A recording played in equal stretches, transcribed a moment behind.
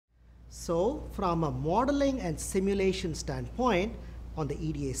So from a modeling and simulation standpoint on the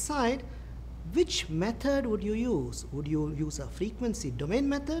EDA side, which method would you use? Would you use a frequency domain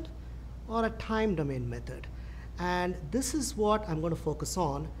method or a time domain method? And this is what I'm going to focus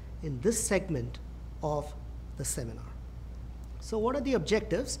on in this segment of the seminar. So what are the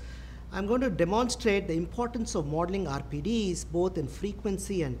objectives? I'm going to demonstrate the importance of modeling RPDs both in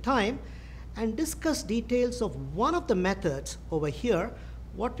frequency and time, and discuss details of one of the methods over here,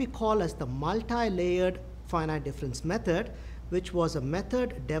 what we call as the multi-layered finite difference method, which was a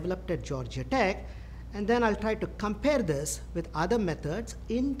method developed at Georgia Tech. And then I'll try to compare this with other methods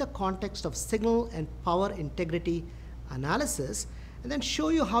in the context of signal and power integrity analysis, and then show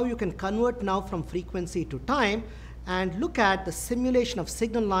you how you can convert now from frequency to time and look at the simulation of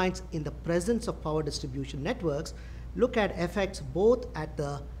signal lines in the presence of power distribution networks, look at effects both at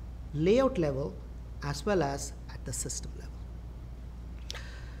the layout level as well as at the system level.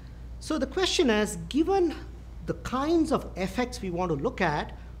 So the question is, given the kinds of effects we want to look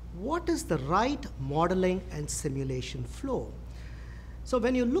at, what is the right modeling and simulation flow? So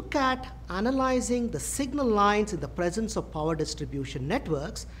when you look at analyzing the signal lines in the presence of power distribution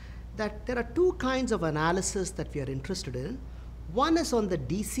networks, that there are two kinds of analysis that we are interested in. One is on the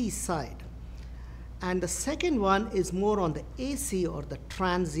DC side, and the second one is more on the AC or the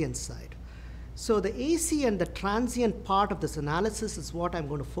transient side. So the AC and the transient part of this analysis is what I'm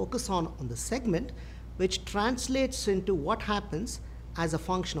going to focus on the segment, which translates into what happens as a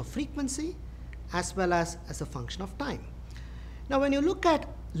function of frequency as well as a function of time. Now when you look at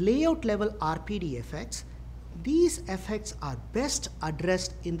layout level RPD effects, these effects are best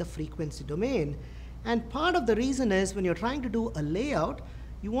addressed in the frequency domain. And part of the reason is when you're trying to do a layout,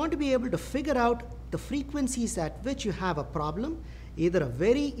 you want to be able to figure out the frequencies at which you have a problem, either a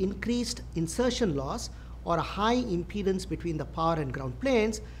very increased insertion loss or a high impedance between the power and ground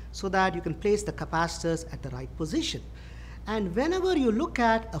planes, so that you can place the capacitors at the right position. And whenever you look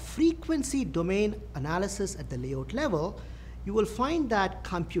at a frequency domain analysis at the layout level, you will find that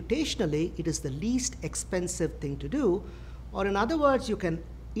computationally it is the least expensive thing to do, or in other words, you can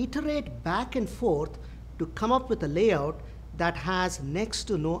iterate back and forth to come up with a layout that has next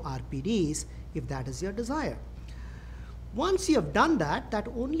to no RPDs if that is your desire. Once you have done that, that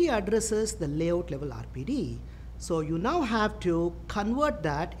only addresses the layout level RPD. So you now have to convert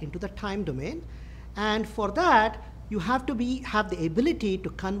that into the time domain, and for that you have to have the ability to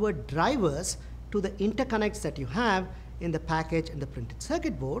convert drivers to the interconnects that you have in the package and the printed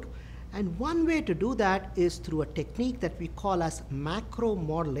circuit board. And one way to do that is through a technique that we call as macro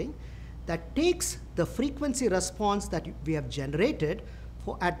modeling, that takes the frequency response that we have generated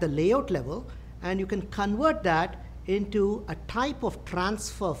at the layout level, and you can convert that into a type of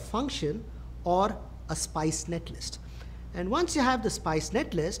transfer function or a SPICE netlist. And once you have the SPICE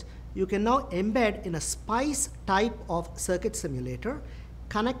netlist, you can now embed in a SPICE type of circuit simulator,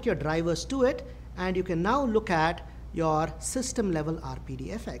 connect your drivers to it, and you can now look at your system level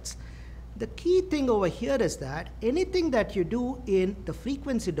RPD effects. The key thing over here is that anything that you do in the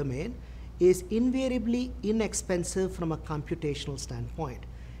frequency domain is invariably inexpensive from a computational standpoint.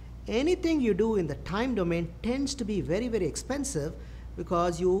 Anything you do in the time domain tends to be very, very expensive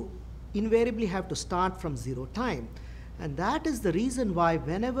because you invariably have to start from zero time. And that is the reason why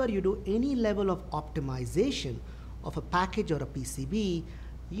whenever you do any level of optimization of a package or a PCB,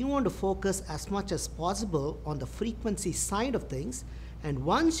 you want to focus as much as possible on the frequency side of things. And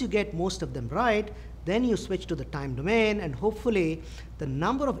once you get most of them right, then you switch to the time domain, and hopefully the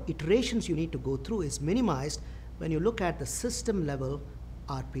number of iterations you need to go through is minimized when you look at the system level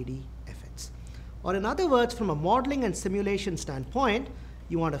RPD effects. Or in other words, from a modeling and simulation standpoint,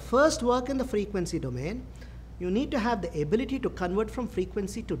 you want to first work in the frequency domain. You need to have the ability to convert from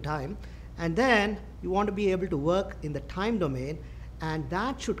frequency to time, and then you want to be able to work in the time domain, and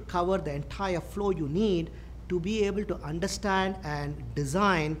that should cover the entire flow you need to be able to understand and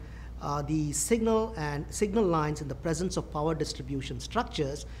design the signal lines in the presence of power distribution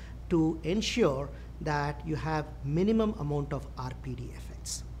structures to ensure that you have minimum amount of RPD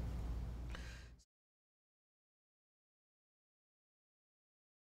effects.